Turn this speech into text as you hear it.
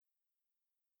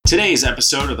Today's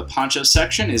episode of the Poncho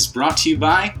Section is brought to you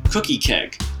by Cookie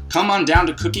Keg. Come on down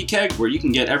to Cookie Keg where you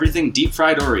can get everything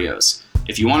deep-fried Oreos.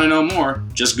 If you want to know more,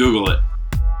 just Google it.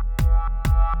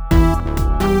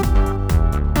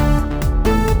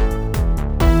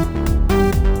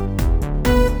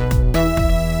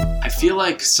 I feel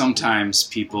like sometimes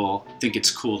people think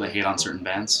it's cool to hate on certain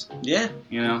bands. Yeah.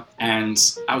 You know? And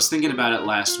I was thinking about it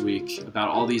last week, about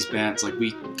all these bands. Like,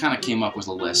 we kind of came up with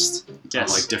a list of,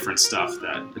 like, different stuff,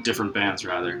 different bands,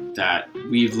 that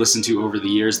we've listened to over the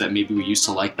years that maybe we used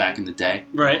to like back in the day.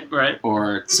 Right.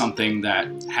 Or something that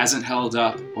hasn't held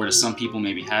up, or to some people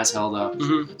maybe has held up.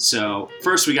 Mm-hmm. So,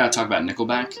 first we gotta talk about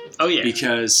Nickelback. Oh, yeah.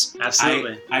 Because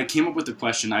absolutely. I came up with the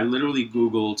question. I literally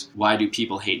Googled, why do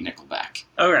people hate Nickelback?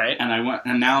 All right.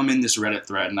 And now I'm in this Reddit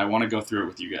thread, and I want to go through it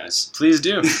with you guys. Please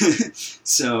do.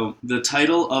 So, the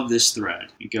title of this thread,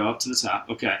 you go up to the top.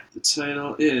 Okay. The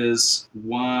title is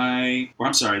why, or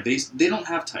I'm sorry, they don't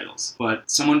have titles, but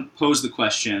someone posed the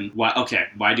question,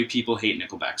 why do people hate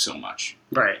Nickelback so much?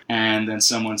 Right. And then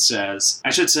someone says, I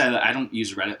should say that I don't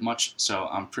use Reddit much, so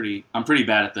I'm pretty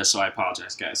bad at this, so I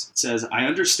apologize, guys. It says, I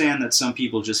understand that some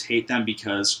people just hate them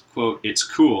because, quote, it's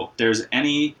cool.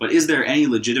 But is there any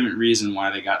legitimate reason why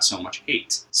they got so much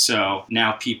hate? So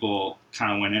now people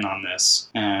kind of went in on this,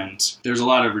 and there's a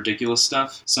lot of ridiculous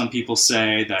stuff. Some people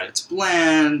say that it's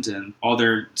bland and all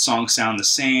their songs sound the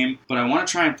same, but I want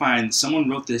to try and find, someone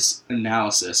wrote this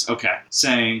analysis,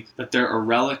 saying that they're a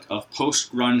relic of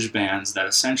post-grunge bands that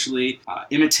essentially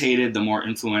imitated the more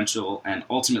influential and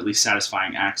ultimately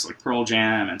satisfying acts like Pearl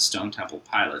Jam and Stone Temple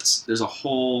Pilots. There's a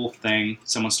whole thing,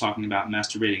 someone's talking about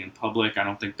masturbating in public. I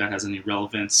don't think that has any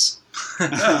relevance.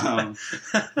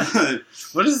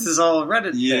 What is this all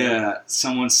Reddit thing? Yeah,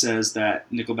 someone says that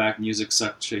Nickelback music's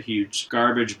such a huge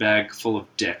garbage bag full of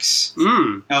dicks.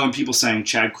 Mm. Oh, and people saying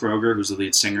Chad Kroeger, who's the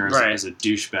lead singer, is a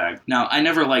douchebag. Now, I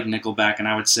never liked Nickelback, and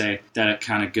I would say that it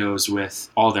kind of goes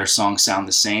with all their songs sound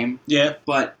the same. Yeah.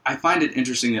 But I find it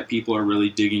interesting that people are really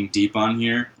digging deep on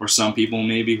here, or some people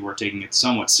maybe who are taking it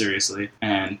somewhat seriously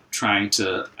and trying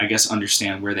to, I guess,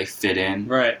 understand where they fit in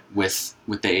with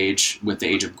the age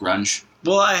of grunge.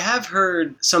 Well, I have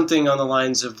heard something on the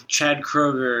lines of Chad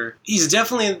Kroeger. He's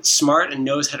definitely smart and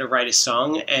knows how to write a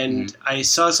song, and I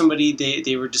saw somebody,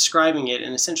 they were describing it,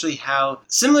 and essentially how,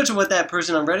 similar to what that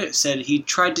person on Reddit said, he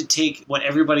tried to take what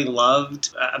everybody loved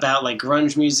about, like,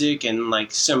 grunge music and,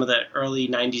 like, some of the early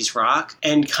 90s rock,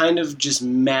 and kind of just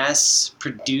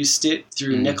mass-produced it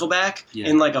through Nickelback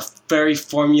in, like, a very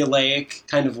formulaic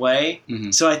kind of way.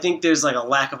 Mm-hmm. So I think there's, like, a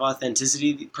lack of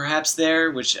authenticity, perhaps, there,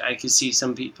 which I could see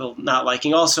some people not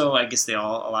liking. Also, I guess a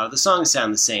lot of the songs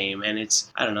sound the same, and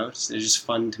it's, I don't know, they're just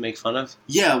fun to make fun of.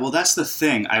 Yeah, well, that's the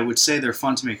thing. I would say they're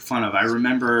fun to make fun of. I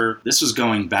remember, this was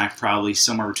going back probably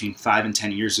somewhere between 5 and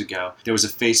 10 years ago. There was a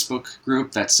Facebook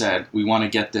group that said, we want to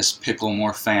get this pickle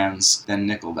more fans than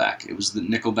Nickelback. It was the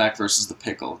Nickelback versus the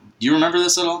pickle. Do you remember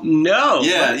this at all? No.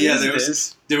 Yeah,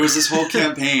 there was this whole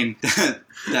campaign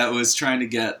that was trying to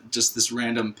get just this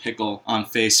random pickle on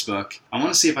Facebook. I want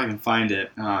to see if I can find it.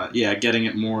 Getting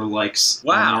it more likes,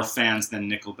 more fans than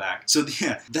Nickelback. So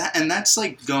that's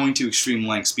like going to extreme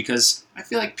lengths, because I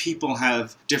feel like people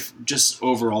have just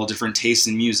overall different tastes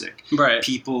in music. Right.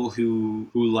 People who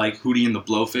like Hootie and the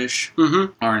Blowfish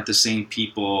aren't the same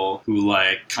people who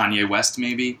like Kanye West,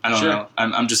 maybe. I don't know.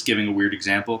 I'm just giving a weird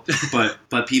example.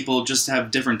 But people just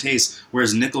have different tastes,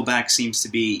 whereas Nickelback seems to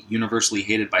be universally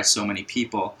hated by so many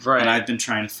people. Right. And I've been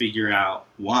trying to figure out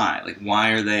why. Like,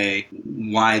 why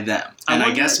them? And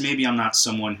I guess maybe I'm not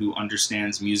someone who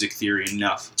understands music theory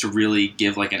enough to really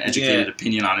give, like, an educated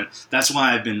opinion on it. That's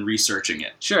why I've been researching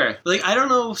it. Sure. Like, I don't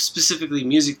know specifically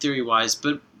music theory-wise,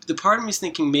 but the part of me is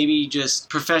thinking maybe just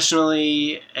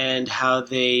professionally and how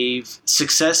they've,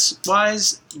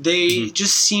 success-wise, they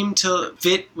just seem to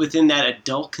fit within that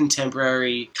adult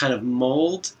contemporary kind of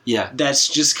mold. Yeah. That's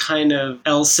just kind of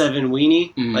L7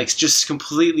 weenie. Like, just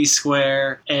completely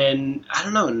square and, I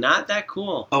don't know, not that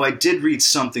cool. Oh, I did read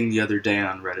something the other day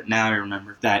on Reddit. Now I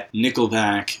remember that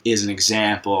Nickelback is an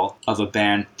example of a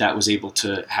band that was able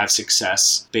to have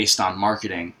success based on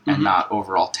marketing and not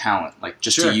overall talent. Like,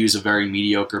 just to use a very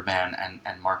mediocre band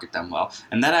and market them well.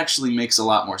 And that actually makes a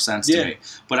lot more sense to me.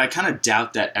 But I kind of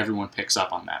doubt that everyone picks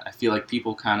up on that. I feel like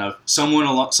people kind of, somewhere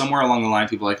along the line,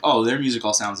 people are like, oh, their music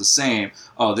all sounds the same.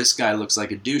 Oh, this guy looks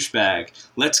like a douchebag.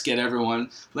 Let's get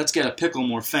a pickle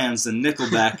more fans than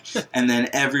Nickelback. And then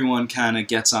everyone kind of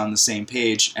gets on the same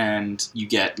page, and you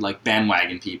get, like,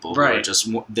 bandwagon people who are just,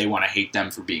 they want to hate them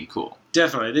for being cool.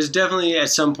 Definitely. There's definitely at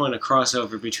some point a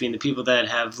crossover between the people that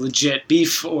have legit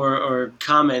beef or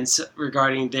comments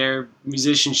regarding their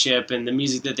musicianship and the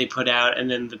music that they put out,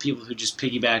 and then the people who just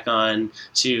piggyback on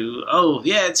to, oh,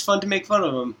 yeah, it's fun to make fun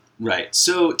of them. Right.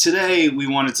 So today we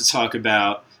wanted to talk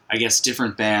about, I guess,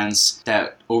 different bands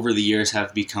that over the years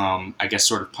have become, I guess,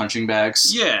 sort of punching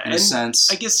bags. Yeah, in a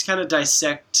sense. I guess kind of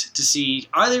dissect to see,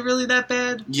 are they really that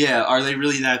bad? Yeah, are they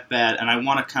really that bad? And I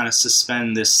want to kind of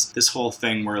suspend this whole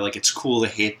thing where, like, it's cool to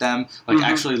hate them. Like,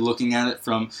 actually looking at it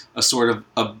from a sort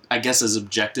of, I guess, as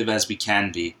objective as we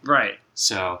can be. Right.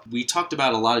 So we talked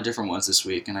about a lot of different ones this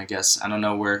week, and I guess I don't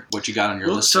know what you got on your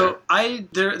list. So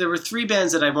there were 3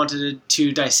 bands that I wanted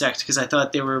to dissect because I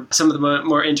thought they were some of the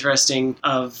more interesting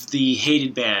of the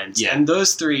hated bands. Yeah. And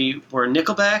those 3 were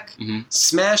Nickelback,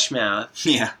 Smash Mouth,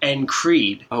 and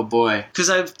Creed. Oh boy, because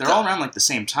they're all around like the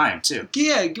same time too.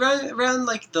 Yeah, around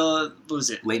like the what was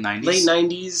it? Late 90s. Late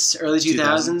 90s, early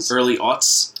 2000s. Early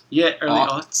aughts. Yeah, early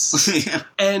aughts. Yeah.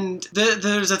 And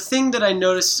there's a thing that I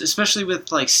noticed, especially with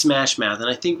like Smash Mouth, and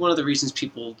I think one of the reasons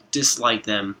people dislike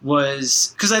them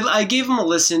was because I gave them a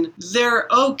listen. They're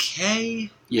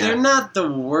okay. Yeah. They're not the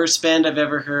worst band I've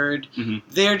ever heard.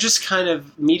 They're just kind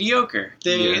of mediocre.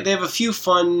 They have a few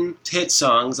fun hit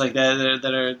songs like that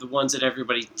are the ones that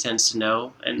everybody tends to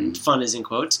know, and fun is in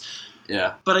quotes.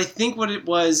 Yeah. But I think what it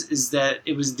was is that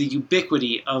it was the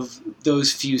ubiquity of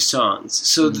those few songs.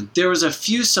 So there was a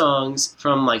few songs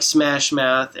from like Smash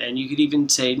Mouth, and you could even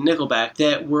say Nickelback,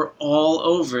 that were all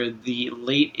over the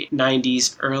late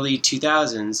 90s, early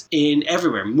 2000s in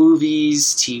everywhere.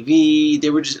 Movies, TV, they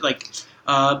were just like...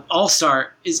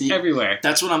 All-Star is everywhere.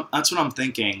 That's what I'm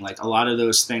thinking. Like a lot of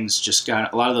those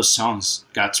songs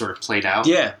got sort of played out.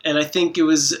 Yeah, and I think it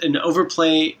was an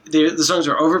overplay. The songs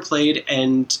were overplayed,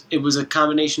 and it was a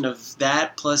combination of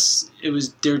that plus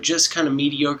they're just kind of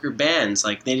mediocre bands.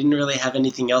 Like they didn't really have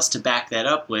anything else to back that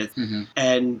up with,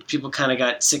 and people kind of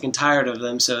got sick and tired of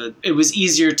them. So it was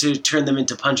easier to turn them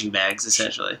into punching bags,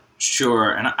 essentially. Sure,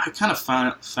 and I kind of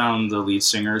found the lead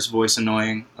singer's voice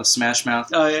annoying of Smash Mouth.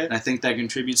 Oh, yeah? And I think that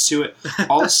contributes to it.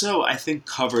 Also, I think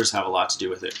covers have a lot to do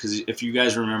with it, because if you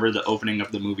guys remember the opening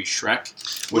of the movie Shrek,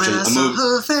 which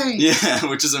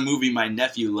is a movie my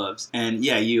nephew loves, and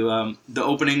the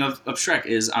opening of Shrek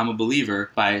is I'm a Believer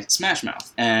by Smash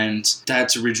Mouth, and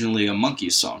that's originally a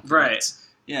Monkees song. Right.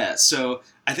 Yeah, so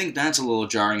I think that's a little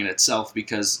jarring in itself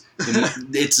because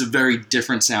it's a very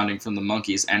different sounding from the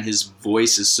Monkees, and his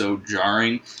voice is so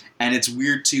jarring. And it's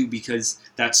weird, too, because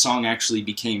that song actually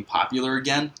became popular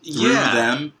again through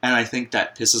them, and I think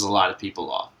that pisses a lot of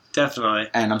people off. Definitely.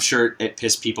 And I'm sure it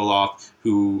pissed people off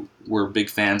who were big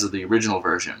fans of the original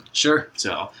version. Sure.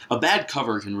 So a bad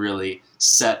cover can really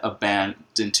set a band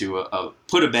into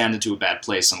put a band into a bad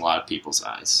place in a lot of people's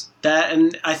eyes. That,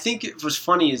 and I think what's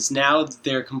funny is now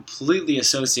they're completely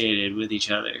associated with each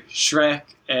other. Shrek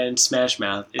and Smash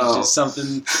Mouth is just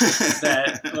something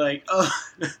that, like,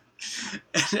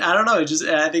 I don't know.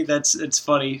 I think it's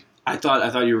funny. I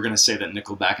thought you were going to say that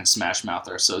Nickelback and Smash Mouth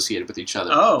are associated with each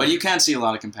other. Oh. But you can see a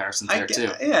lot of comparisons there,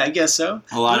 too. Yeah, I guess so.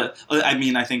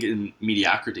 I think in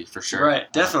mediocrity, for sure.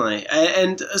 Right, definitely.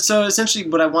 And so essentially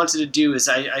what I wanted to do is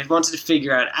I wanted to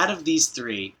figure out of these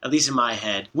 3, at least in my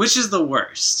head, which is the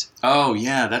worst. Oh,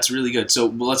 yeah, that's really good. So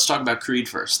let's talk about Creed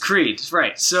first. Creed,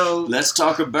 right. So let's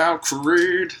talk about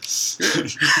Creed.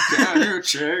 Can you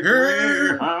check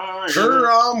me?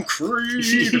 I'm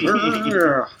Creed.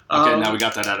 Okay, now we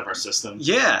got that out of our system.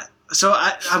 Yeah. So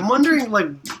I'm wondering, like,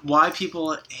 why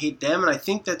people hate them, and I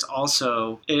think that's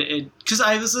also because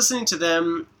I was listening to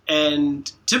them,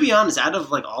 and to be honest, out of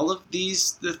like all of the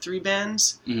 3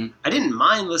 bands, I didn't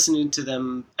mind listening to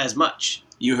them as much.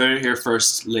 You heard it here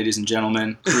first, ladies and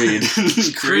gentlemen. Creed.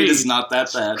 Creed is not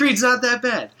that bad. Creed's not that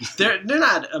bad. They're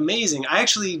not amazing. I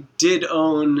actually did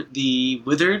own the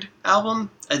Withered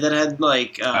album that had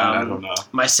like I don't know.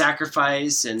 My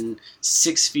Sacrifice and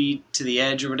 6 Feet to the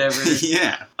Edge or whatever.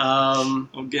 Yeah.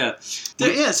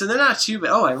 Yeah, so they're not too bad.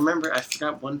 Oh, I remember. I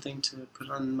forgot one thing to put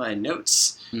on my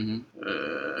notes.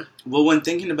 Well, when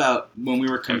thinking about when we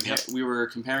were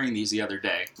comparing these the other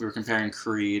day, we were comparing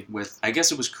Creed with, I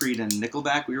guess it was Creed and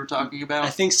Nickelback we were talking about. I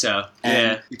think so.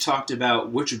 And we talked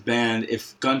about which band,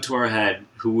 if gun to our head,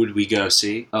 who would we go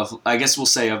see? I guess we'll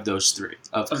say of those 3.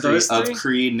 Of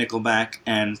Creed, Nickelback,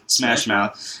 and Smash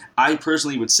Mouth. I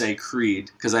personally would say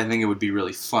Creed because I think it would be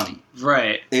really funny.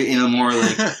 Right. In a more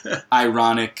like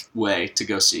ironic way to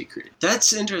go see Creed.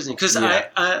 That's interesting because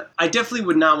I definitely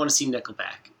would not want to see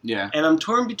Nickelback. Yeah. And I'm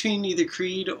torn between either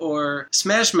Creed or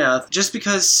Smash Mouth just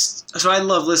because... So I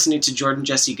love listening to Jordan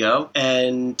Jesse Go,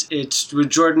 and it's with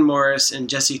Jordan Morris and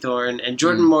Jesse Thorne. And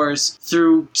Jordan Morris,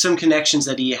 through some connections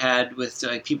that he had with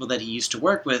people that he used to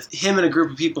work with, him and a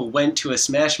group of people went to a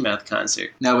Smash Mouth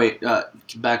concert. Now wait,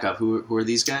 back up. Who are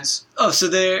these guys? Oh, so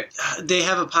they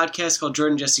have a podcast called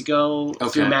Jordan Jesse Go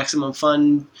through Maximum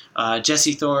Fun.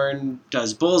 Jesse Thorne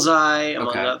does Bullseye,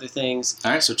 among other things.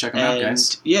 All right, so check them out,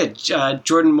 guys. Yeah,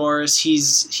 Jordan Morris,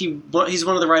 he's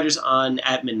one of the writers on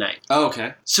At Midnight. Oh,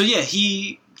 okay. So yeah,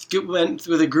 he went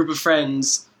with a group of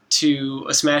friends to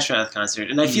a Smash Mouth concert.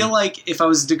 And I feel like if I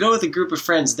was to go with a group of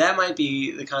friends, that might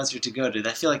be the concert to go to.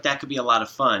 I feel like that could be a lot of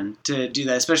fun to do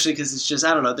that, especially because it's just,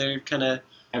 I don't know, they're kind of...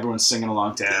 Everyone's singing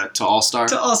along to All-Star?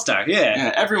 To All-Star, yeah.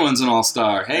 Yeah, everyone's an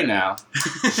All-Star. Hey, now.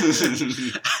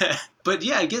 But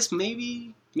yeah, I guess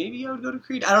maybe I would go to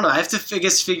Creed. I don't know. I have to,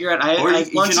 figure out...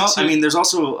 there's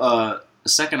also a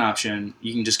second option.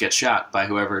 You can just get shot by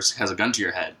whoever has a gun to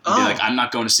your head. And be like, I'm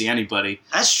not going to see anybody.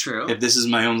 That's true. If this is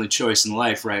my only choice in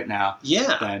life right now,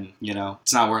 then,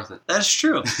 it's not worth it. That's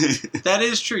true. That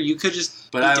is true. You could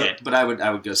just But I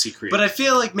would go see Creed. But I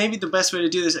feel like maybe the best way to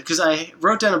do this, because I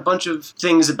wrote down a bunch of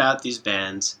things about these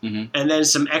bands, and then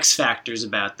some X factors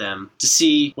about them, to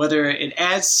see whether it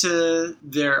adds to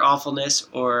their awfulness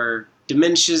or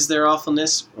diminishes their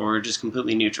awfulness or just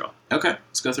completely neutral. Okay,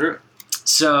 let's go through it.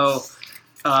 So...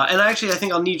 and actually, I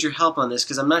think I'll need your help on this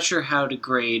because I'm not sure how to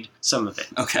grade some of it.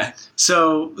 Okay.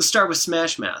 So let's start with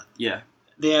Smash Mouth. Yeah.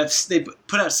 They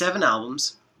put out 7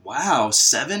 albums. Wow,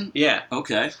 7? Yeah.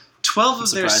 Okay. 12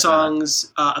 of their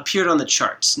songs appeared on the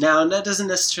charts. Now, that doesn't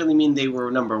necessarily mean they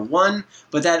were number 1,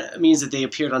 but that means that they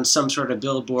appeared on some sort of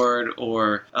Billboard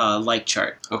or like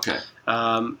chart. Okay.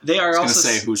 They are I was going to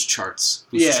say whose charts.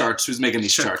 Who's making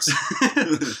these charts?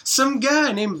 Some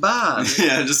guy named Bob.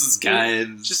 Yeah, just this guy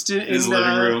in his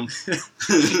living room.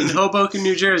 In Hoboken,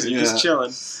 New Jersey, just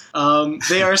chilling.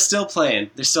 They are still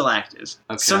playing. They're still active.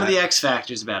 Okay. Some of the X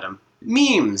factors about them.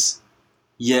 Memes.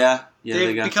 Yeah,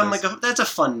 they've become that's a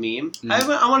fun meme.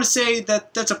 I want to say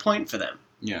that's a point for them.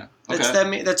 Yeah,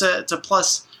 okay. It's a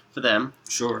plus for them.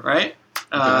 Sure. Right.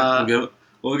 Okay.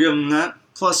 We'll give them that.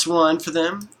 +1 for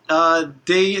them.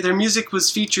 Their music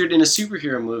was featured in a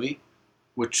superhero movie,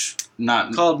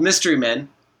 called Mystery Men.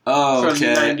 Oh, from the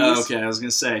 90s. Okay. I was gonna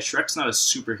say Shrek's not a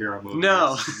superhero movie.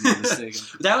 No, if I'm not mistaken.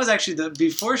 That was actually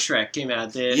before Shrek came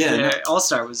out.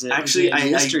 All-Star was it? Actually,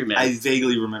 Mystery Men. I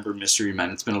vaguely remember Mystery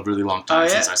Men. It's been a really long time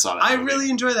since I saw that. I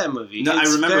really enjoy that movie. No, I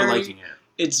remember liking it.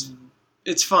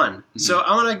 It's fun. Mm-hmm. So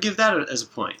I'm gonna give that as a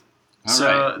point. All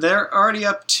right. They're already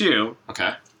up 2.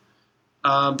 Okay.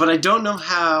 But I don't know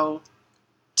how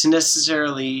to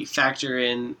necessarily factor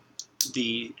in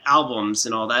the albums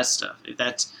and all that stuff. If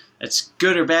that's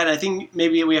good or bad. I think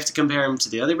maybe we have to compare them to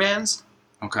the other bands.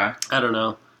 Okay. I don't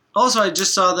know. Also, I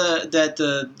just saw that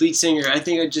the lead singer, I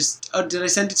think did I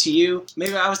send it to you?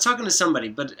 Maybe I was talking to somebody,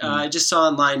 but I just saw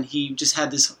online he just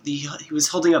had he was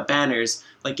holding up banners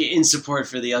like in support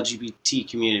for the LGBT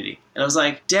community. And I was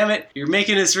like, damn it, you're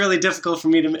making this really difficult for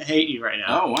me to hate you right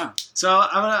now. Oh, wow. So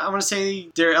I'm gonna say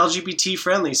they're LGBT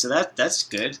friendly, so that's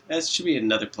good. That should be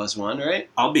another +1, right?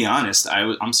 I'll be honest,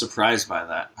 I'm surprised by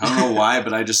that. I don't know why,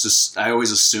 but I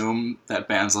always assume that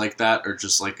bands like that are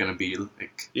just like gonna be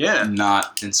like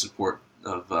not in support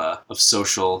of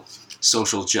social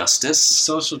justice.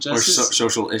 Social justice? Or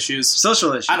social issues.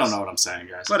 Social issues. I don't know what I'm saying,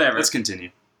 guys. Whatever. Let's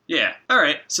continue. Yeah. All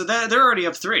right. So they're already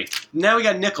up 3. Now we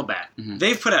got Nickelback. Mm-hmm.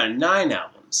 They've put out 9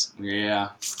 albums. Yeah.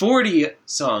 40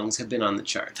 songs have been on the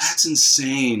charts. That's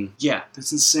insane. Yeah.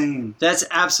 That's insane. That's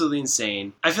absolutely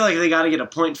insane. I feel like they got to get a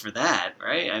point for that,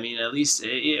 right? I mean, at least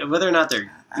whether or not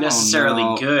they're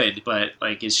necessarily good, but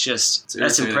like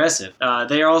that's impressive.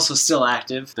 They are also still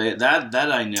active. That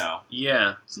I know.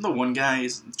 Yeah. Isn't the one guy,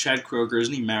 Chad Kroeger,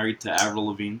 isn't he married to Avril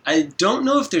Lavigne? I don't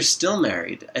know if they're still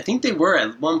married. I think they were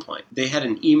at one point. They had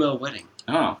an emo wedding.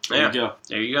 Oh, there you go.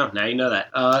 There you go. Now you know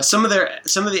that. Some of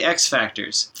the X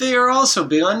factors. They are also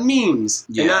big on memes.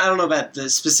 Yeah. And I don't know about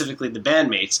specifically the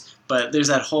bandmates, but there's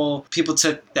that whole people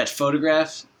took that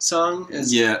photograph song. Look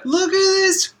at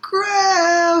this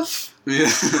graph.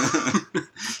 Yeah.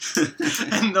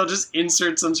 And they'll just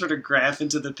insert some sort of graph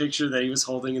into the picture that he was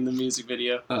holding in the music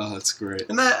video. Oh, that's great.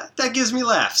 And that gives me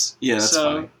laughs. Yeah, that's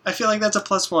funny. I feel like that's a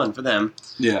 +1 for them.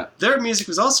 Yeah. Their music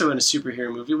was also in a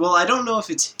superhero movie. Well, I don't know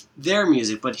if it's their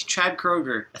music, but Chad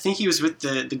Kroeger, I think he was with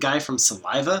the guy from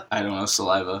Saliva. I don't know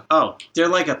Saliva. Oh, they're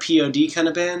like a POD kind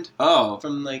of band. Oh.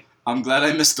 From like... I'm glad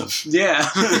I missed them. Yeah.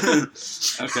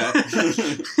 Okay.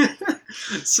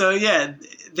 So yeah,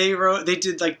 they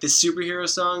did like the superhero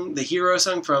song, the hero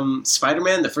song from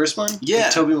Spider-Man, the first one. Yeah.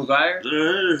 With Tobey Maguire.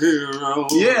 The hero.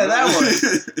 Yeah, that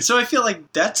one. So I feel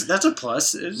like that's a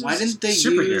plus. Why didn't they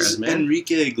superheroes, use man?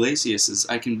 Enrique Iglesias'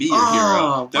 "I Can Be Your Oh,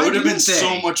 Hero"? That why would have been didn't they?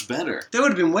 so much better. That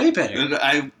would have been way better.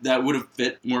 And that would have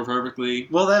fit more perfectly.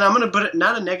 Well, then I'm going to put it,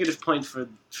 not a negative point for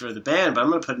the band, but I'm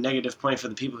going to put a negative point for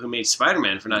the people who made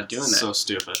Spider-Man for not doing that. So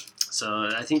stupid. So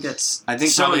I think that's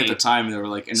probably at the time they were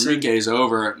like, Enrique's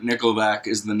over, Nickelback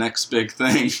is the next big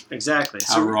thing. Exactly.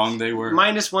 How wrong they were.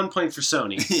 Minus 1 point for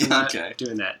Sony for not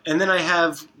doing that. And then I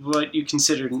have what you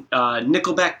consider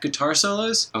Nickelback guitar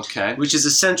solos. Okay. Which is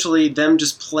essentially them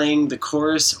just playing the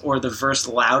chorus or the verse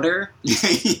louder.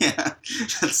 Yeah.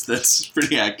 That's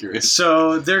pretty accurate.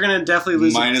 So they're going to definitely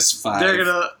lose. -5. They're going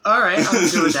to... All right, I'm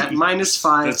good with that. -5 That's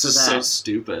for that. That's so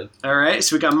stupid. All right,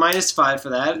 so we got -5 for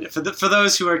that. For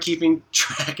those who are keeping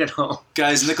track at home.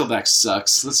 Guys, Nickelback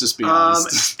sucks. Let's just be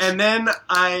honest. And then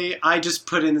I just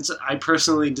put in, I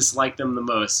personally dislike them the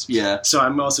most. Yeah. So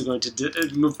I'm also going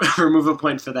to remove a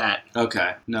point for that.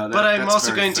 Okay. No, but I'm that's also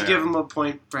very going fair. to give them a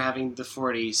point for having the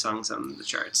 40 songs on the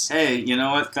charts. Hey, you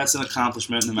know what? That's an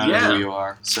accomplishment no matter who you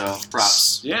are. So,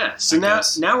 props. Yeah. So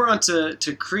now we're on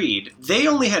to Creed. They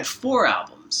only had 4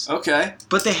 albums. Okay.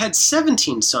 But they had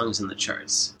 17 songs in the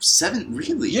charts. 7?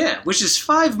 Really? Yeah, which is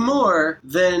 5 more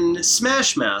than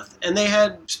Smash Mouth. And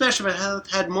Smash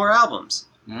Mouth had more albums.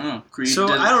 Oh, Creed so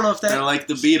I don't know if that... They're like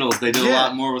the Beatles. They did a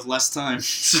lot more with less time.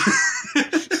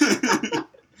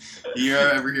 You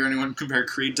ever hear anyone compare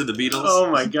Creed to the Beatles?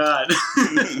 Oh my god.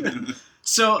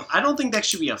 So I don't think that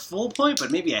should be a full point,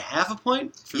 but maybe a half a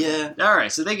point? Yeah.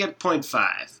 Alright, so they get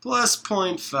 0.5. Plus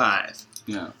 0.5.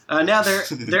 Yeah. Now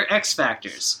they're X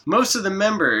Factors. Most of the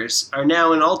members are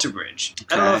now in Alter Bridge.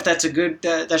 Okay. I don't know if that's a good.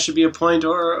 That should be a point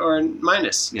or a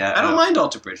minus. Yeah. I don't mind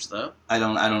Alter Bridge though. I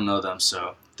don't know them,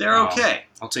 so they're okay.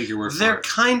 I'll take your word for it. They're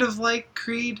kind of like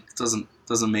Creed. It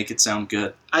doesn't make it sound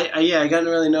good. I got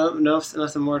really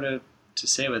nothing more to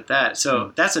say with that.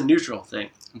 So that's a neutral thing.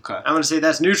 Okay. I'm going to say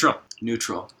that's neutral.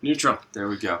 Neutral. There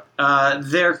we go.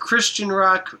 They're Christian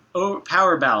rock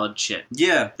power ballad shit.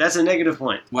 Yeah. That's a negative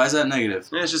point. Why is that negative?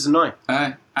 Yeah, it's just annoying.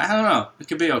 I don't know. It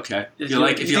could be okay. If you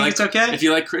think it's okay? If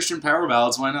you like Christian power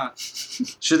ballads, why not?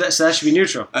 So that should be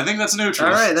neutral. I think that's neutral.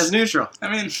 All right, that's neutral. I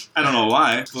mean, I don't know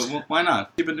why, but why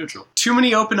not? Keep it neutral. Too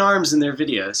many open arms in their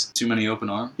videos. Too many open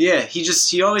arms? Yeah,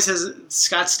 he always has,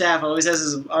 Scott Stapp always has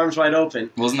his arms wide open.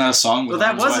 Wasn't that a song with arms wide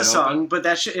open? Well, that was a song, but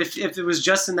if it was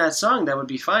just in that song, that would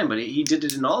be fine, but he did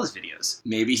it in all his videos.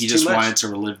 Maybe he just wanted to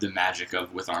relive the magic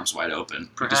of with arms wide open.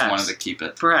 Perhaps. He just wanted to keep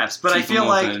it. Perhaps, but I feel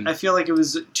like it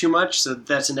was too much, so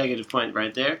that's a negative point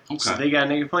right there. Okay. So they got a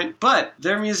negative point. But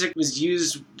their music was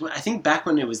used, I think back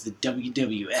when it was the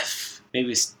WWF,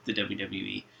 maybe it's the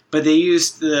WWE, but they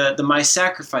used the My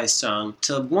Sacrifice song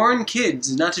to warn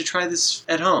kids not to try this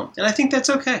at home. And I think that's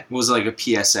okay. Was it like a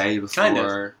PSA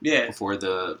before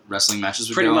the wrestling matches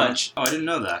would Pretty go much. on? Oh, I didn't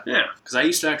know that. Yeah. Because I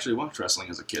used to actually watch wrestling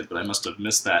as a kid, but I must have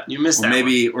missed that. You missed or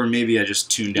that maybe I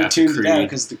just tuned out to Creed. Tuned out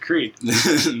because the Creed.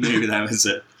 Maybe that was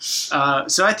it.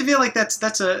 So I feel like that's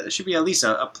should be at least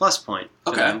a plus point.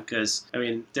 Okay. Because I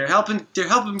mean they're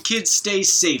helping kids stay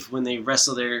safe when they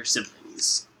wrestle their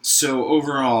siblings. So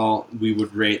overall, we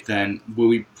would rate then. Who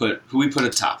we put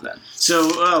atop then? So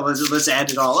let's add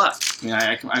it all up. Yeah,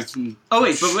 I can. Oh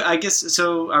wait, but I guess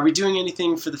so. Are we doing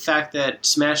anything for the fact that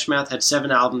Smash Mouth had 7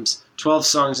 albums, 12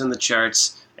 songs in the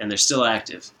charts, and they're still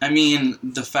active? I mean,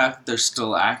 the fact that they're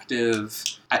still active,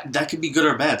 that could be good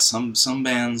or bad. Some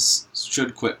bands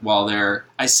should quit while they're.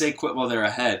 I say quit while they're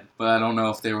ahead, but I don't know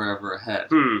if they were ever ahead.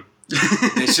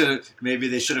 They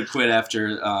should have quit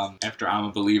after I'm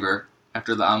a Believer.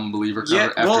 After the I'm a Believer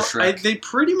cover, after Shrek. They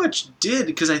pretty much did,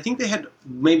 because I think they had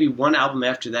maybe one album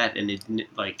after that, and it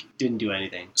didn't do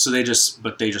anything. So they just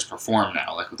perform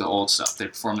now, like with the old stuff. They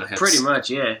perform the hits. Pretty much,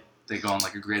 yeah. They go on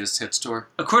like a greatest hits tour.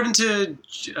 According to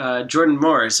Jordan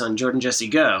Morris on Jordan Jesse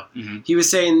Go, he was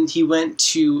saying he went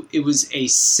to, it was a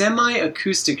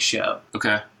semi-acoustic show.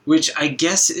 Okay. Which I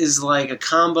guess is like a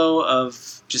combo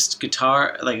of just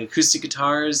guitar, like acoustic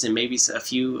guitars and maybe a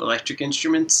few electric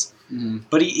instruments. Mm-hmm.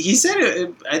 But he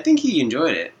said I think he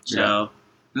enjoyed it. So. Yeah.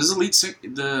 Does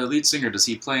the lead singer, does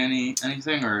he play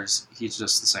anything, or is he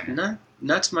just the singer?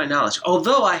 Not to my knowledge.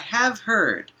 Although I have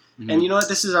heard, and you know what,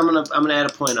 I'm gonna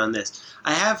add a point on this.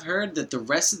 I have heard that the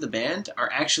rest of the band are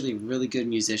actually really good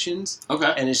musicians.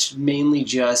 Okay. And it's mainly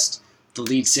just the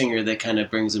lead singer that kind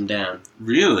of brings them down.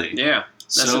 Really? Yeah.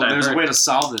 So there's a way to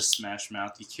solve this, Smash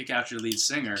Mouth. You kick out your lead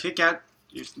singer. Kick out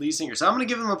your lead singer. So I'm going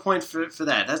to give him a point for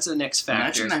that. That's the next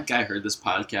factor. Imagine that guy heard this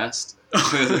podcast.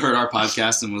 Heard our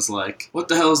podcast and was like, what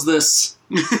the hell is this?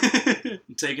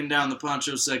 Taking down the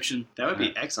poncho section. That would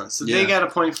be excellent. So Yeah. they got a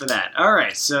point for that. All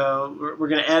right, so we're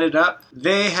going to add it up.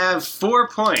 They have 4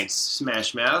 points,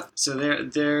 Smash Mouth. So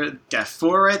they're got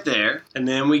 4 right there. And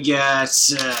then we got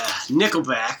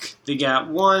Nickelback. They got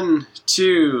 1,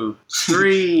 2,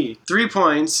 3, 3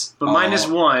 points, but minus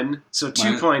 1. So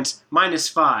 2 points, minus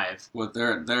 5. Well,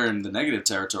 they're in the negative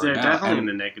territory They're now. definitely in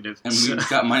the negative. And we've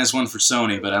got minus 1 for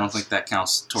Sony, but I don't think that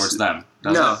counts towards them.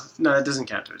 Does it? No, it doesn't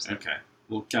count towards them. Okay.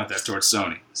 We'll count that towards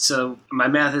Sony. So my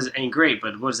math ain't great,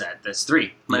 but what is that? That's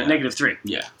 3. Negative 3.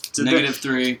 Yeah. So negative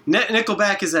 3.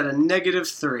 Nickelback is at a negative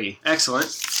 3. Excellent.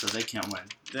 So they can't win.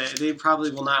 They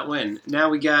probably will not win. Now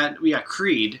we got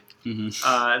Creed.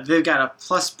 Mm-hmm. They've got a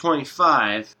plus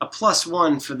 0.5, a plus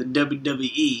 1 for the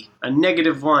WWE, a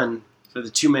negative 1 for the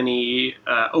Too Many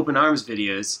Open Arms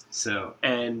videos. So.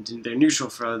 And they're neutral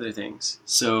for other things.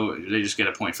 So they just get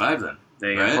a 0.5 then.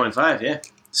 They got 0.5, yeah.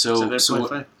 So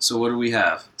what do we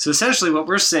have? So essentially what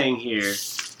we're saying here,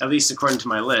 at least according to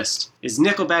my list, is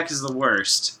Nickelback is the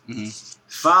worst,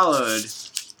 followed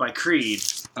by Creed,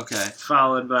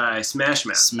 followed by Smash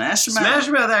Mouth. Smash Mouth? Smash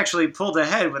Mouth actually pulled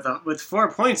ahead with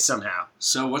 4 points somehow.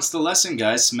 So what's the lesson,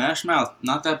 guys? Smash Mouth,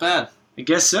 not that bad. I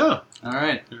guess so. All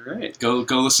right. Go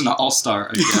listen to All Star,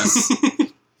 I guess.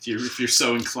 If you're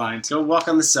so inclined. Go walk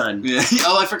on the sun. Yeah.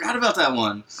 Oh, I forgot about that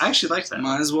one. I actually liked that.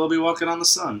 Might as well be walking on the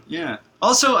sun. Yeah.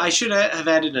 Also, I should have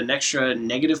added an extra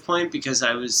negative point because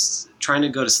I was trying to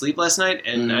go to sleep last night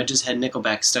and I just had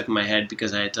Nickelback stuck in my head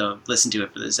because I had to listen to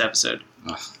it for this episode.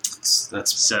 Ugh,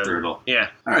 that's brutal. Yeah.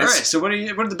 All right. So what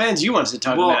are the bands you wanted to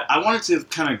talk about? Well, I wanted to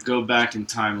kind of go back in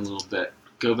time a little bit.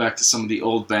 Go back to some of the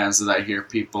old bands that I hear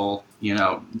people,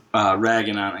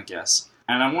 ragging on, I guess.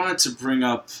 And I wanted to bring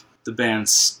up the band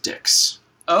Styx.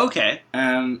 Oh, okay.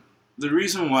 And the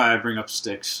reason why I bring up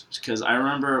Styx is because I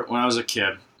remember when I was a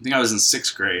kid, I think I was in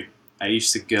 6th grade, I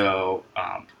used to go,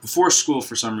 before school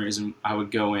for some reason, I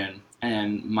would go in,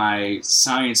 and my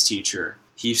science teacher,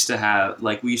 he used to have,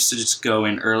 we used to just go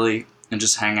in early and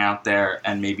just hang out there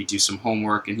and maybe do some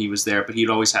homework, and he was there, but he'd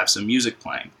always have some music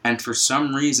playing. And for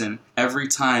some reason, every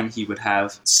time he would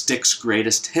have Styx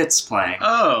Greatest Hits playing.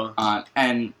 Oh.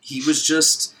 And he was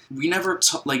just...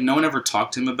 no one ever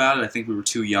talked to him about it. I think we were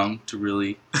too young to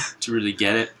really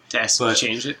get it. To ask to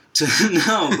change it?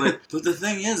 But the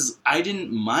thing is, I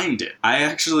didn't mind it. I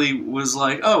actually was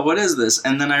like, oh, what is this?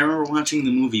 And then I remember watching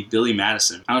the movie Billy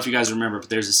Madison. I don't know if you guys remember, but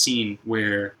there's a scene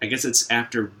where, I guess it's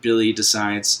after Billy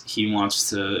decides he's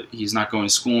not going to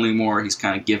school anymore, he's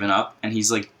kind of given up, and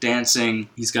he's dancing,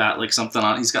 he's got something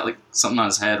on his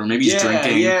head, or maybe he's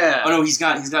drinking. Yeah. Oh no, he's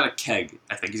got a keg.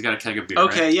 I think he's got a keg of beer.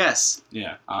 Okay, right? Yes.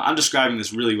 Yeah. I'm describing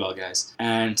this really well, guys.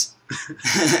 And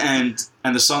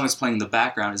and the song that's playing in the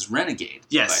background is Renegade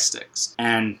by Styx.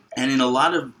 And in a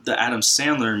lot of the Adam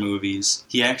Sandler movies,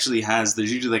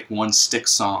 there's usually one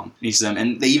Styx song in each of them.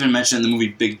 And they even mention in the movie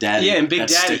Big Daddy. Yeah, in Big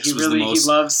Daddy, he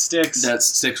loves Styx. That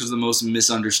Styx was the most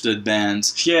misunderstood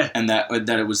band. Yeah. And that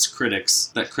it was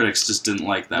critics just didn't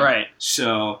like them. Right.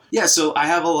 So I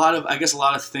have a lot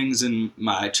of things in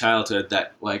my childhood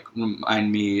that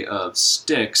remind me of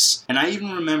Styx. And I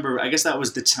even remember, I guess that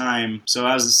was the time, so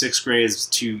I was in 6th grade,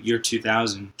 year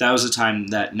 2000. That was the time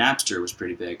that Napster was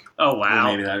pretty big. Oh, wow.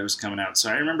 Or maybe that it was coming out. So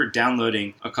I remember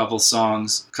downloading a couple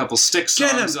Styx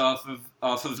songs off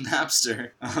of Napster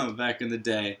back in the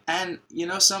day. And you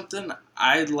know something?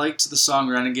 I liked the song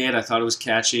Renegade. I thought it was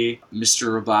catchy.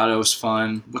 Mr. Roboto was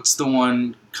fun. What's the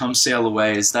one, Come Sail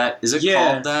Away? Is it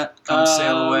called that? Come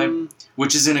Sail Away?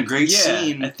 Which is in a great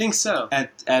scene. I think so.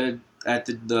 At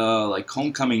the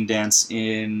homecoming dance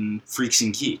in Freaks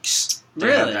and Geeks. They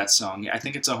Really? have that song. I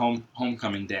think it's a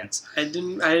homecoming dance. I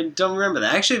don't remember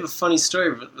that. I actually have a funny story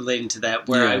relating to that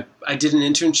where I did an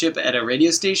internship at a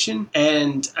radio station,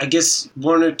 and I guess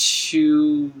 1 or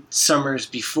 2 summers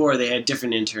before they had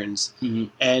different interns. Mm-hmm.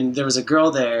 And there was a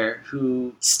girl there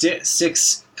who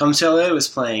Styx Come Sail Away was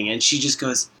playing, and she just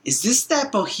goes, "Is this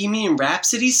that Bohemian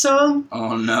Rhapsody song?"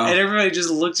 Oh no. And everybody just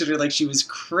looked at her like she was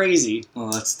crazy.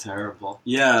 Oh, that's terrible.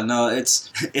 Yeah, no, it's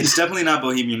definitely not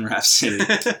Bohemian Rhapsody.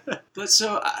 But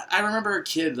so I remember a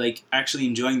kid actually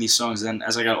enjoying these songs, and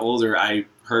as I got older, I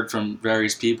heard from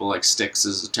various people Styx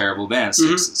is a terrible band.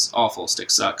 Styx is awful.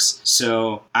 Styx sucks.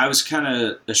 So I was kind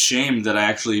of ashamed that I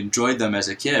actually enjoyed them as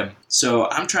a kid. So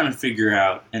I'm trying to figure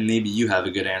out, and maybe you have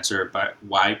a good answer, about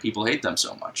why people hate them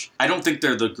so much. I don't think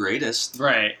they're the greatest.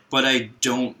 Right. But I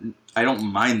don't I don't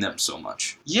mind them so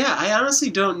much. Yeah, I honestly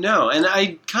don't know, and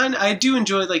I do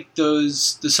enjoy like the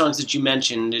songs that you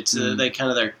mentioned. It's like kind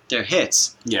of their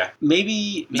hits. Yeah,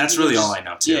 maybe that's really all I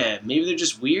know too. Yeah, maybe they're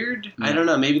just weird. Yeah. I don't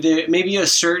know. Maybe a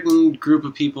certain group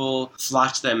of people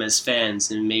flocked to them as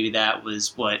fans, and maybe that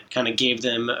was what kind of gave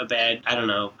them a bad. I don't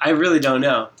know. I really don't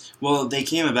know. Well, they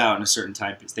came about in a certain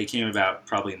time. They came about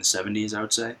probably in the 70s, I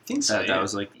would say. I think so. That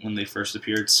was like when they first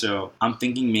appeared. So I'm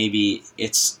thinking maybe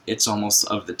it's almost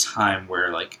of the time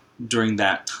where like during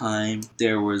that time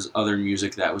there was other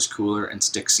music that was cooler and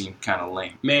Styx seemed kind of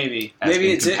lame. Maybe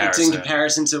it's in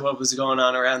comparison to what was going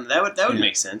on around. That would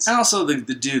make sense. And also the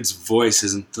dude's voice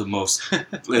isn't the most.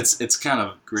 it's kind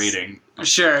of grating.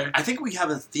 Sure. I think we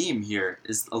have a theme here.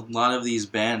 Is a lot of these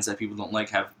bands that people don't like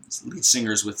have lead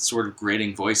singers with sort of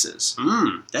grating voices.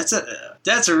 That's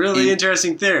a really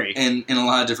interesting theory. In a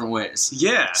lot of different ways.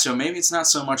 Yeah. So maybe it's not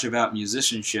so much about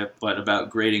musicianship, but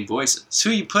about grating voices. It's who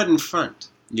you put in front.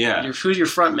 Yeah. Who your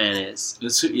front man is.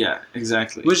 Yeah,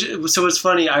 exactly. So it's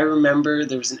funny, I remember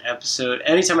there was an episode,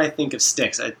 anytime I think of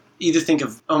Styx, I either think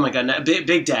of, oh my god,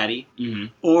 Big Daddy,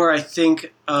 or I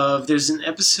think of, there's an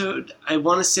episode, I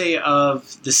want to say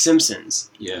of The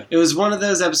Simpsons. Yeah. It was one of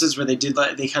those episodes where they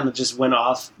kind of just went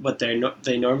off what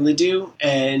they normally do,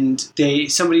 and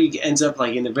somebody ends up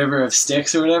like in the river of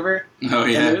Styx or whatever. Oh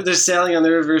yeah. And they're sailing on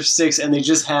the river of Styx, and they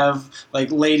just have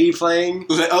like Lady playing.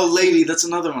 Oh, Lady, that's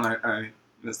another one.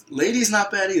 Lady's not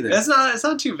bad either. It's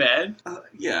not too bad.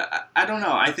 Yeah, I don't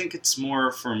know. I think it's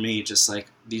more for me just like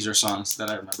these are songs that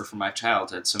I remember from my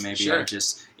childhood, so maybe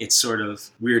it's sort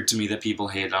of weird to me that people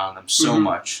hate on them so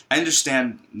much. I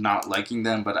understand not liking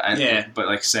them, but but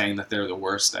like saying that they're the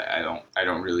worst, I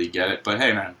don't really get it. But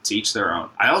hey man, to each their own.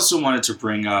 I also wanted to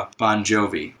bring up Bon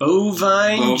Jovi.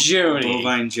 Bovine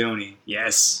Johnny.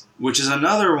 Yes. Which is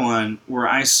another one where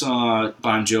I saw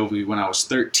Bon Jovi when I was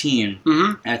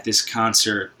 13 at this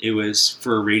concert. It was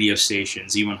for a radio station,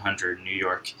 Z100 in New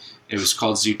York. It was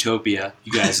called Zootopia.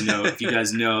 You guys know if you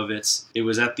guys know of it. It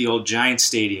was at the old Giant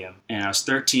Stadium, and I was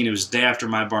 13. It was the day after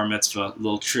my bar mitzvah.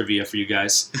 Little trivia for you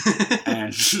guys.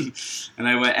 and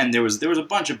I went, and there was a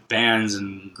bunch of bands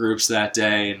and groups that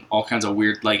day, and all kinds of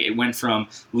weird. Like it went from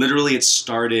literally it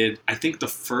started. I think the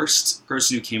first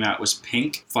person who came out was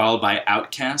Pink, followed by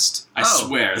Outkast. I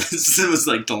swear this was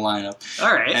like the lineup.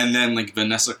 All right. And then like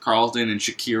Vanessa Carlton and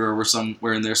Shakira were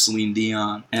somewhere in there. Celine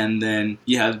Dion, and then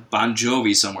you had Bon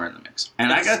Jovi somewhere in the mix.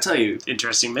 And I gotta tell you,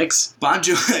 interesting mix. Bon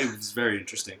Jovi was very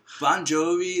interesting. Bon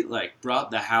Jovi like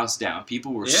brought the house down.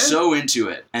 People were so into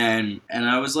it, and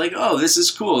I was like, oh, this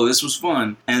is cool. This was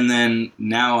fun. And then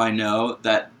now I know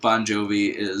that Bon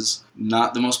Jovi is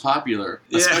not the most popular,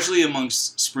 especially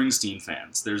amongst Springsteen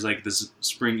fans. There's like this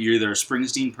you're either a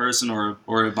Springsteen person or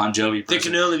a Bon Jovi person. There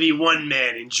can only be one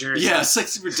man in Jersey. Yeah,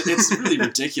 it's really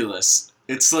ridiculous.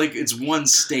 It's like it's one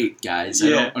state, guys. I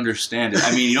don't understand it.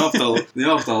 I mean, you don't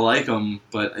have to like them,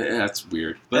 but that's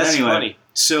weird. But that's anyway, funny.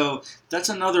 So that's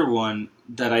another one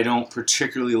that I don't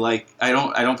particularly like. I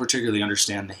don't particularly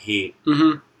understand the hate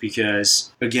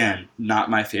because again, not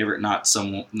my favorite, not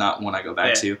one I go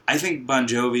back to. I think Bon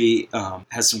Jovi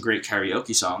has some great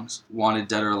karaoke songs. Wanted,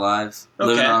 Dead or Alive,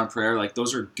 Living on a Prayer. Like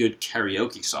those are good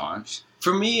karaoke songs.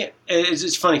 For me,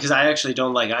 it's funny because I actually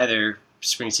don't like either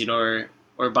Springsteen or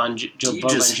Bon Jovi. You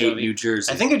just hate New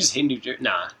Jersey. I think I just hate New Jersey.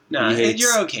 Nah.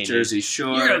 You're okay. Jersey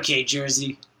Shore. You're okay,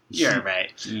 Jersey. You're all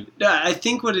right. No, I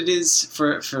think what it is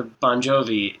for Bon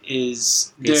Jovi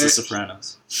is it's The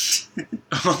Sopranos.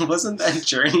 Wasn't that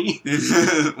Journey?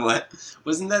 What?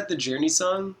 Wasn't that the Journey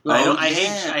song? Well, I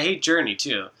hate Journey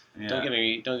too. Yeah.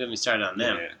 Don't get me started on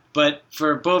them. Yeah. But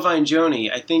for Bovine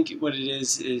Journey, I think what it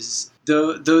is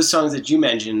those songs that you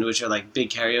mentioned, which are like big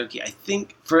karaoke, I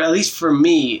think at least for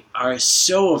me, are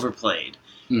so overplayed.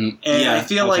 And I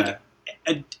feel like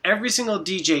every single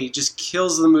DJ just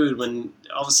kills the mood when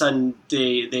all of a sudden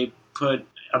they put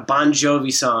a Bon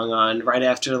Jovi song on right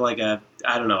after like a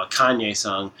Kanye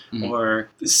song, or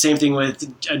the same thing with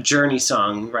a Journey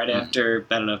song right after,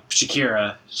 I don't know,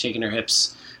 Shakira shaking her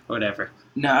hips or whatever.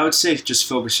 No, I would say just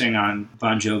focusing on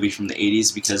Bon Jovi from the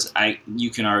 80s because you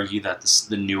can argue that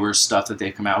the newer stuff that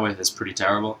they've come out with is pretty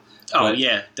terrible.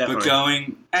 Yeah,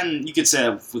 definitely. But and you could say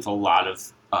that with a lot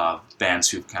of bands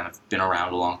who've kind of been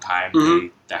around a long time,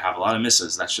 they have a lot of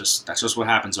misses. That's just what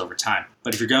happens over time.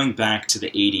 But if you're going back to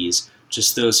the 80s,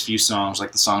 just those few songs,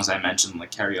 like the songs I mentioned,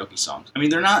 like karaoke songs. I mean,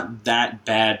 they're not that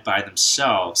bad by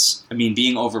themselves. I mean,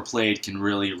 being overplayed can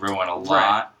really ruin a lot.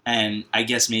 Right. And I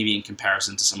guess maybe in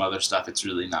comparison to some other stuff, it's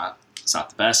really not It's not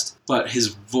the best. But his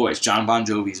voice, John Bon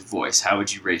Jovi's voice, how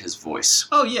would you rate his voice?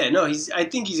 Oh yeah, no, I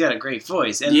think he's got a great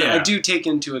voice, and Yeah. I do take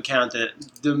into account that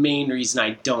the main reason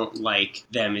I don't like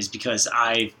them is because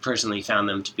I personally found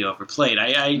them to be overplayed.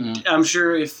 I'm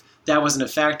sure if that wasn't a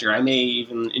factor, I may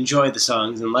even enjoy the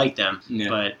songs and like them,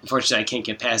 but unfortunately I can't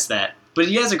get past that. But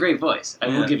he has a great voice. I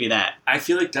will give you that. I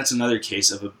feel like that's another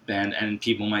case of a band, and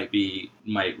people might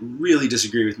really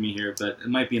disagree with me here, but it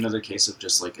might be another case of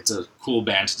just like it's a cool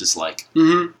band to dislike.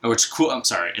 Mm-hmm. Or it's cool. I'm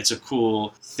sorry, it's a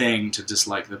cool thing to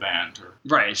dislike the band, or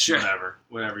right, sure,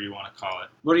 whatever you want to call it.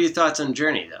 What are your thoughts on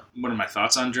Journey, though? What are my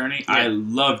thoughts on Journey? Yeah. I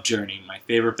love Journey, my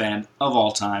favorite band of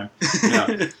all time.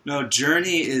 No,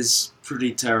 Journey is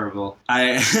pretty terrible.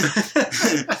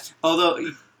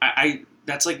 Although I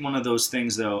that's like one of those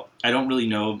things, though. I don't really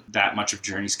know that much of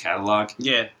Journey's catalog.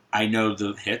 Yeah. I know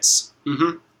the hits.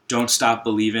 Mm-hmm. Don't Stop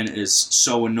Believin' is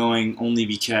so annoying only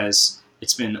because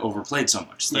it's been overplayed so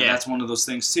much. So that's one of those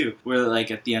things, too, where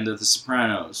like at the end of The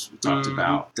Sopranos, we talked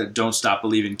about that Don't Stop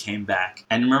Believin' came back.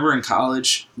 And remember in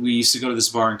college, we used to go to this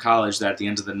bar in college that at the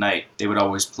end of the night, they would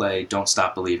always play Don't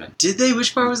Stop Believin'. Did they?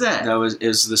 Which bar was that? It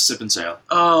was the Sip and Sail.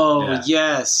 Oh,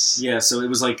 yes. Yeah, so it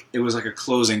was like a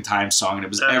closing time song, and it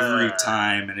was every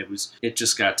time, and it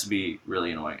just got to be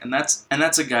really annoying. And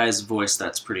that's a guy's voice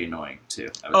that's pretty annoying, too,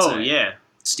 I would say. Yeah.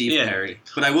 Steve Perry.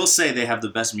 But I will say they have the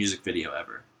best music video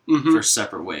ever. For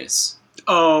Separate Ways.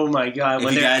 Oh my god,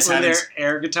 when they're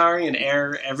air guitaring and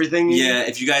air everything. Yeah,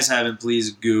 if you guys haven't,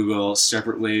 please Google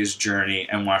Separate Ways Journey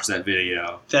and watch that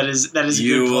video. That is a good point.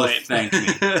 You will thank me.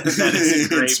 That is a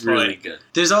great it's point. Really good.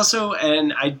 There's also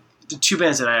the two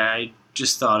bands that I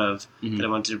just thought of that I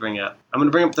wanted to bring up. I'm going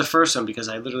to bring up the first one because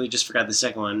I literally just forgot the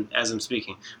second one as I'm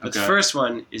speaking. But the first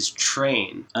one is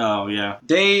Train. Oh yeah.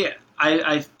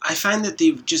 I find that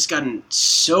they've just gotten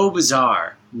so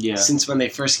bizarre. Yeah. Since when they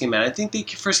first came out. I think they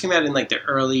first came out in like the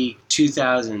early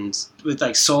 2000s with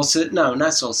like Soul Sister. No,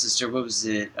 not Soul Sister. What was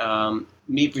it?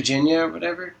 Meet Virginia or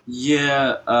whatever?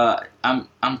 Yeah. I'm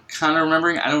kind of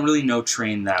remembering. I don't really know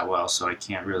Train that well, so I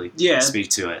can't really speak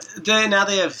to it. Now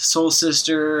they have Soul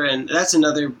Sister, and that's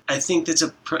another. I think that's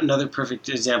another perfect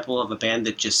example of a band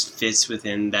that just fits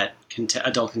within that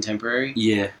adult contemporary.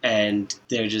 Yeah. And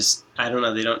they're just, I don't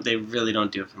know, they really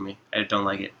don't do it for me. I don't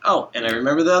like it. Oh, and I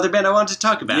remember the other band I wanted to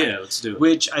talk about. Yeah, let's do it.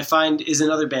 Which I find is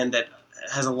another band that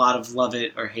has a lot of love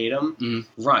it or hate them.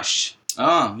 Rush.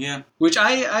 Oh, yeah. Which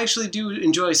I actually do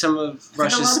enjoy some of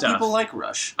Rush's stuff. A lot of people like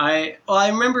Rush. I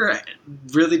remember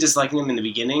really disliking them in the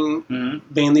beginning,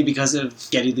 mainly because of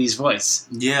Geddy Lee's voice.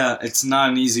 Yeah, it's not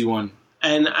an easy one.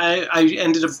 And I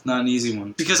ended up... It's not an easy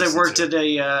one. Because I worked at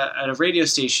a radio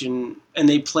station and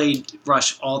they played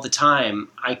Rush all the time,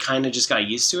 I kind of just got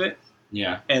used to it.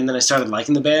 Yeah. And then I started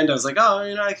liking the band. I was like, oh,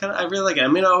 I really like it. I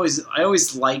mean, I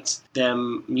always liked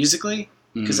them musically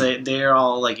because they're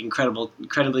all like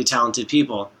incredibly talented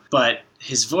people. But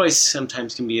his voice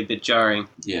sometimes can be a bit jarring.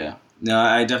 Yeah. No,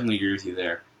 I definitely agree with you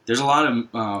there. There's a lot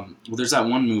of... there's that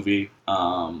one movie,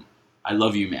 I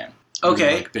Love You, Man.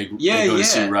 Okay. They go to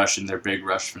see Rush, and they're big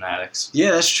Rush fanatics.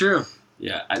 Yeah, that's true.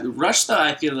 Yeah. Rush, though,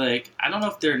 I feel like... I don't know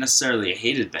if they're necessarily a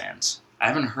hated band.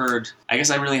 I guess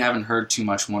I really haven't heard too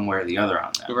much one way or the other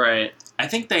on them. Right. I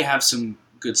think they have some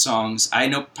good songs. I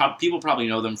know people probably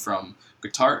know them from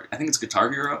Guitar... I think it's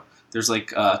Guitar Hero. There's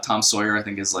like Tom Sawyer, I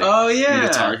think, is like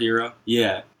Guitar Hero.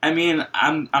 Yeah. I mean,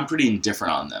 I'm pretty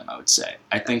indifferent on them, I would say.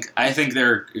 I think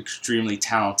they're extremely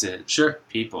talented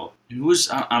people. Who was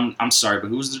I'm sorry, but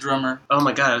who was the drummer? Oh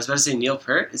my god, I was about to say Neil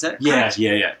Peart. Is that correct?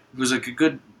 Yeah. He was like a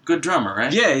good drummer,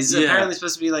 right? Yeah, he's apparently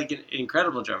supposed to be like an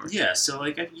incredible drummer. Yeah, so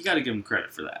like you got to give him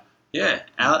credit for that. Yeah,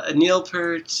 Neil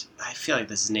Peart. I feel like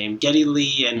that's his name. Geddy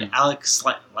Lee and Alex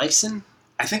Lifeson.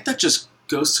 I think that just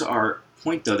goes to our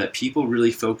point, though, that people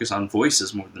really focus on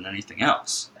voices more than anything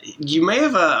else. You may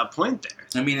have a point there.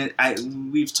 I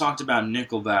mean, we've talked about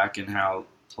Nickelback and how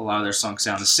a lot of their songs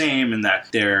sound the same and that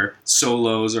their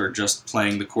solos are just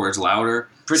playing the chords louder.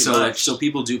 Pretty much. So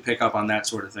people do pick up on that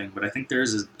sort of thing, but I think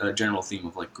there's a general theme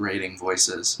of like grading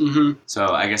voices. Mm-hmm. So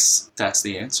I guess that's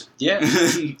the answer. Yeah.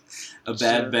 A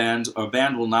band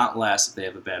will not last if they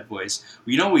have a bad voice.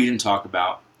 You know what we didn't talk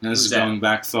about? And this is going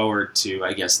back forward to,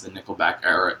 I guess, the Nickelback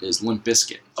era, is Limp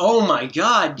Bizkit. Oh my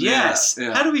god, yes!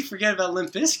 Yeah. How do we forget about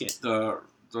Limp Bizkit? The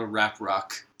rap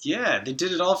rock. Yeah, they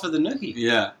did it all for the noogie.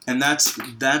 Yeah, and that's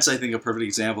I think a perfect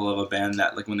example of a band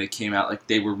that like when they came out, like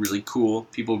they were really cool.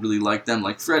 People really liked them.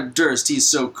 Like Fred Durst, he's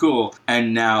so cool,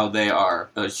 and now they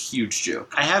are a huge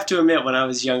joke. I have to admit, when I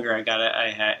was younger, I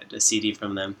had a CD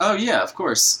from them. Oh yeah, of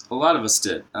course, a lot of us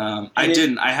did. I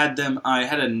didn't. I had them. I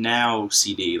had a Now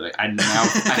CD. Like I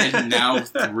had Now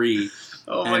 3.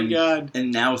 Oh my god.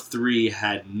 And now 3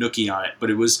 had Nookie on it, but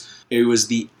it was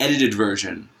the edited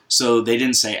version. So they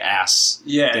didn't say ass.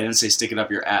 Yeah. They didn't say stick it up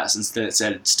your ass. Instead it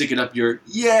said stick it up your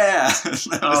yeah.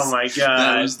 Oh my god.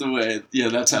 That was the way. Yeah,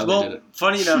 that's how they did it.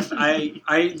 Funny enough,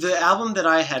 the album that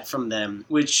I had from them,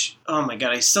 which, oh my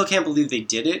god, I still can't believe they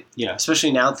did it. Yeah.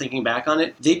 Especially now thinking back on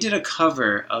it. They did a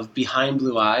cover of Behind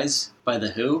Blue Eyes by The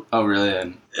Who. Oh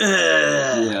really?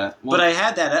 Yeah. Well, but I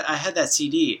had that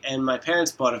CD, and my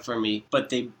parents bought it for me, but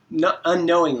they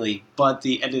unknowingly bought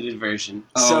the edited version.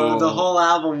 Oh. So the whole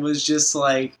album was just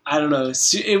like, I don't know,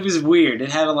 it was weird. It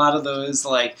had a lot of those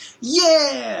like,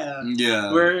 yeah,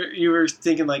 where you were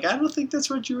thinking like, I don't think that's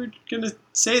what you were gonna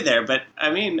say there, but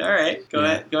I mean, all right, go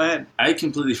ahead. I had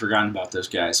completely forgotten about those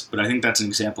guys, but I think that's an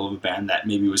example of a band that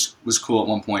maybe was cool at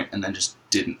one point and then just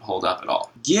didn't hold up at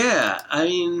all. Yeah, I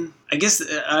mean, I guess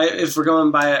if we're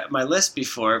going by my list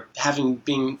before, having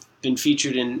been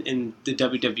featured in the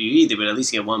WWE, they would at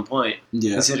least get 1 point.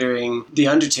 Yeah. Considering The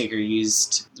Undertaker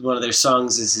used one of their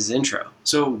songs as his intro.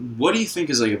 So what do you think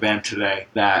is like a band today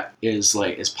that is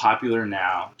like is popular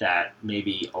now that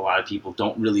maybe a lot of people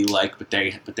don't really like, but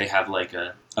they have like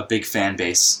a big fan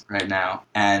base right now,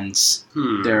 and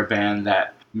they're a band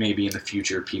that maybe in the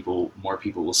future more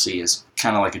people will see as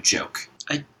kind of like a joke?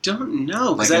 I don't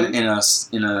know. Like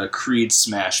in a Creed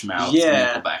Smash Mouth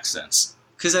Nickelback sense.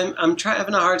 Because I'm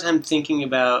having a hard time thinking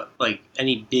about like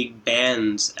any big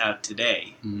bands out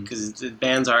today, because the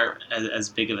bands aren't as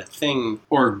big of a thing.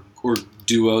 Or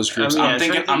duos, groups. I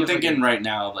mean, I'm thinking right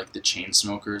now of like the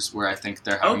Chainsmokers, where I think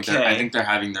they're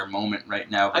having their moment right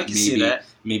now. But I can see that.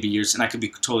 Maybe years, and I could be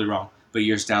totally wrong, but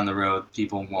years down the road,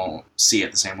 people won't see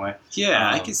it the same way. Yeah,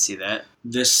 I can see that.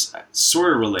 This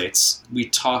sort of relates. We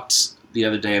talked the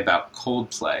other day about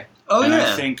Coldplay. Oh, and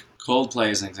yeah. I think Coldplay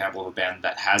is an example of a band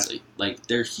that has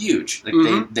they're huge.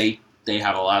 Like they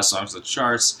have a lot of songs on the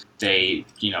charts. They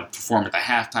perform at the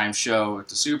halftime show at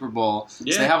the Super Bowl.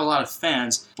 Yeah. So they have a lot of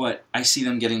fans, but I see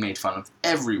them getting made fun of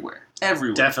everywhere.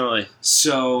 Definitely.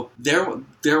 So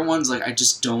they're ones like I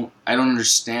don't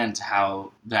understand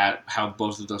how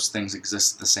both of those things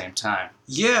exist at the same time.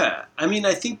 Yeah, I mean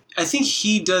I think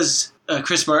he does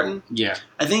Chris Martin. Yeah,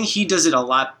 I think he does it a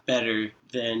lot better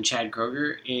than Chad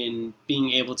Kroeger in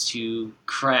being able to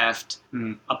craft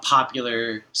a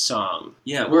popular song.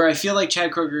 Yeah, where I feel like Chad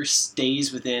Kroeger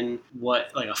stays within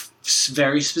a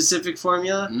very specific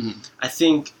formula. Mm-hmm. I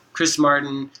think Chris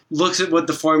Martin looks at what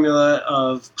the formula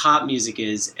of pop music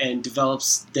is and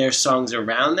develops their songs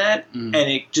around that, and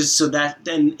it just so that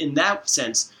then in that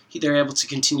sense they're able to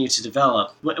continue to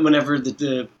develop whenever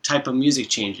the type of music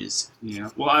changes. Yeah.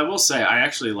 Well, I will say I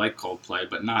actually like Coldplay,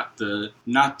 but not the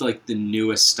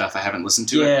newest stuff. I haven't listened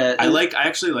to it. I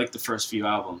actually like the first few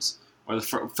albums, or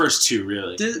the first two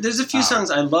really. There's a few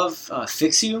songs I love.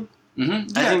 Fix You. Mm-hmm.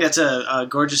 Yeah. I think that's a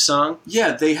gorgeous song.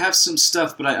 Yeah, they have some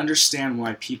stuff, but I understand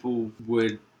why people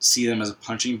would see them as a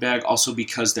punching bag. Also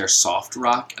because they're soft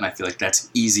rock, and I feel like that's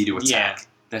easy to attack. Yeah.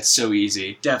 That's so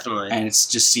easy. Definitely. And it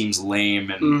just seems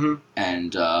lame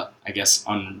and I guess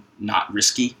not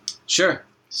risky. Sure.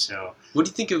 So, what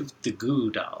do you think of the Goo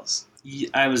Goo Dolls?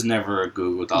 I was never a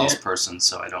Goo Goo Dolls person,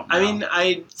 so I don't know. I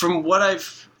mean, from what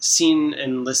I've seen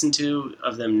and listened to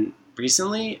of them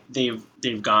recently, they've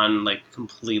gone like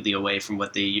completely away from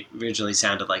what they originally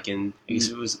sounded like in, I guess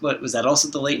it was that also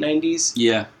the late 90s?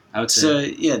 Yeah. I would say. So,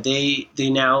 yeah, they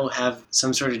now have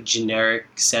some sort of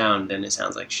generic sound, and it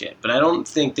sounds like shit. But I don't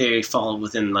think they fall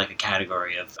within, like, a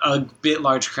category of a bit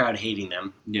large crowd hating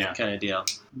them kind of deal.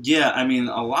 Yeah, I mean,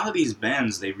 a lot of these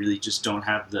bands, they really just don't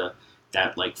have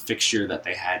that fixture that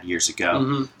they had years ago.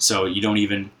 Mm-hmm. So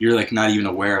you're, like, not even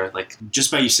aware. Like,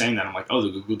 just by you saying that, I'm like, oh,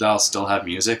 the Goo Goo Dolls still have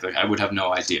music? Like, I would have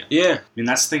no idea. Yeah. I mean,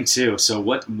 that's the thing, too. So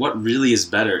what really is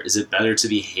better? Is it better to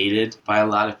be hated by a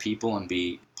lot of people and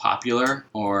be popular,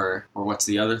 or what's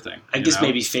the other thing? I guess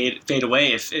maybe fade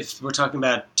away if we're talking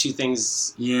about two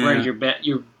things where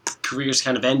your career's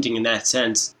kind of ending in that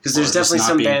sense, because there's definitely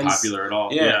some bands not popular at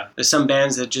all. Yeah, there's some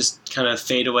bands that just kind of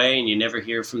fade away and you never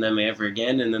hear from them ever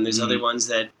again, and then there's other ones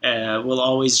that will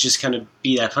always just kind of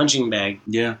be that punching bag.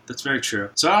 Yeah, that's very true.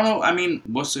 So I don't know. I mean,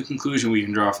 what's the conclusion we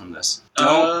can draw from this?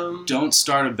 Don't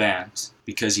start a band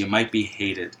because you might be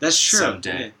hated. That's true.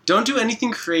 Someday. Yeah. Don't do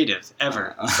anything creative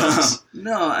ever.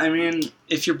 No, I mean,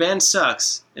 if your band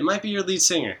sucks, it might be your lead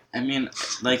singer. I mean,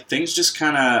 like, things just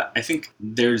kind of, I think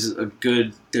there's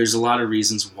a lot of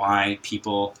reasons why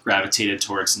people gravitated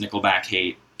towards Nickelback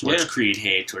hate, towards Creed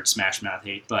hate, towards Smash Mouth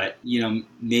hate, but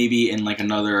maybe in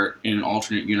an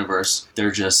alternate universe,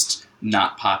 they're just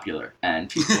not popular, and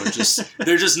people are just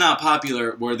they're just not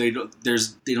popular where they don't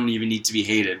even need to be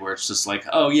hated. Where it's just like,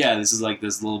 oh yeah, this is like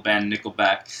this little band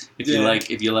Nickelback.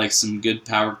 If you like some good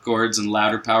power chords and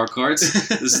louder power chords,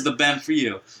 this is the band for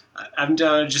you. I'm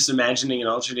down just imagining an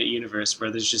alternate universe where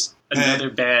there's just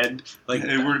another band like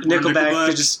we're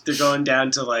Nickelback. They're going down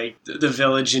to like the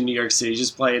Village in New York City,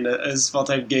 just playing a small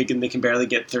time gig, and they can barely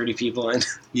get 30 people in.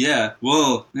 Yeah,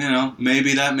 well,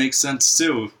 maybe that makes sense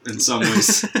too in some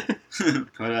ways.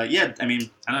 But yeah, I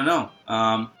mean, I don't know.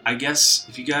 I guess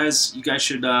if you guys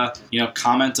should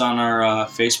comment on our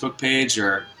Facebook page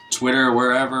or Twitter or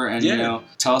wherever, and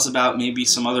tell us about maybe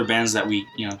some other bands that we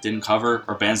didn't cover,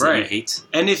 or bands that you hate.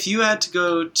 And if you had to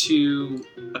go to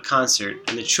a concert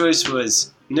and the choice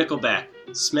was Nickelback,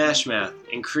 Smash Mouth,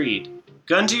 and Creed,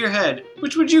 gun to your head,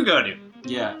 which would you go to?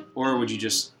 Yeah, or would you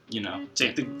just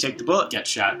take the bullet, get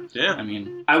shot? Yeah. I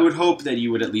mean, I would hope that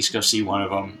you would at least go see one of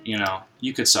them.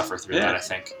 You could suffer through that, I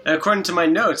think. And according to my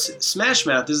notes, Smash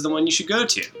Mouth is the one you should go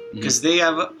to because they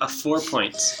have a 4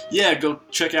 points. Yeah, go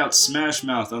check out Smash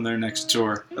Mouth on their next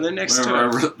tour.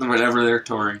 Whatever they're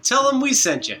touring. Tell them we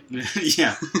sent you.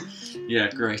 Yeah. Yeah,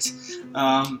 great.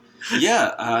 I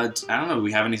don't know. Do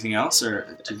we have anything else,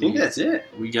 or I think that's it.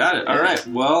 We got it. All right.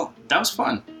 Well, that was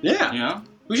fun. Yeah.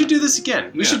 We should do this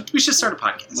again. We should start a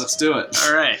podcast. Let's do it.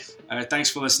 All right. All right. Thanks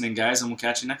for listening, guys, and we'll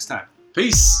catch you next time.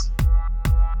 Peace.